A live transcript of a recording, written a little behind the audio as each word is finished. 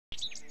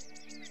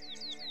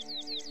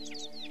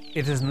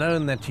It is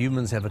known that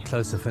humans have a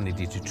close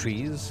affinity to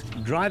trees.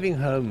 Driving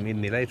home in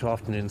the late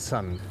afternoon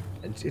sun,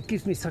 it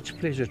gives me such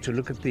pleasure to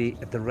look at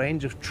the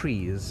range of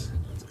trees.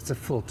 It's a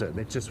filter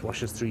that just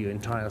washes through your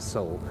entire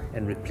soul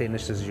and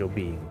replenishes your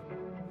being.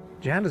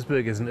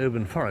 Johannesburg is an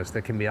urban forest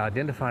that can be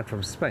identified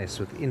from space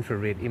with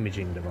infrared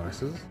imaging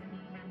devices.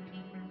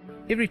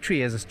 Every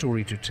tree has a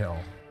story to tell,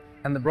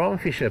 and the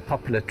Braamfisher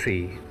poplar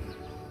tree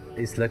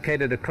is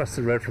located across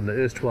the road from the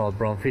erstwhile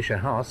Braamfisher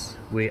house,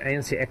 where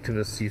ANC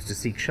activists used to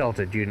seek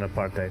shelter during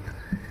apartheid.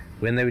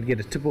 When they would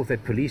get a tip-off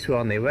that police were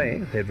on their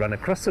way, they'd run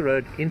across the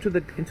road into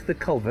the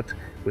culvert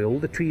where all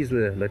the trees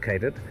were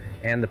located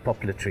and the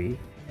poplar tree,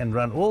 and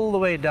run all the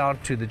way down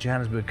to the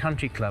Johannesburg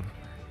Country Club.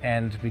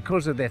 And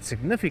because of that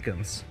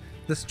significance,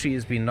 this tree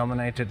has been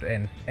nominated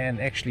and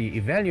actually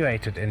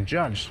evaluated and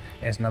judged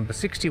as number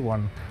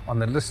 61 on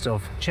the list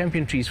of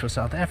champion trees for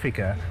South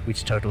Africa,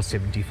 which totals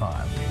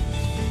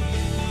 75.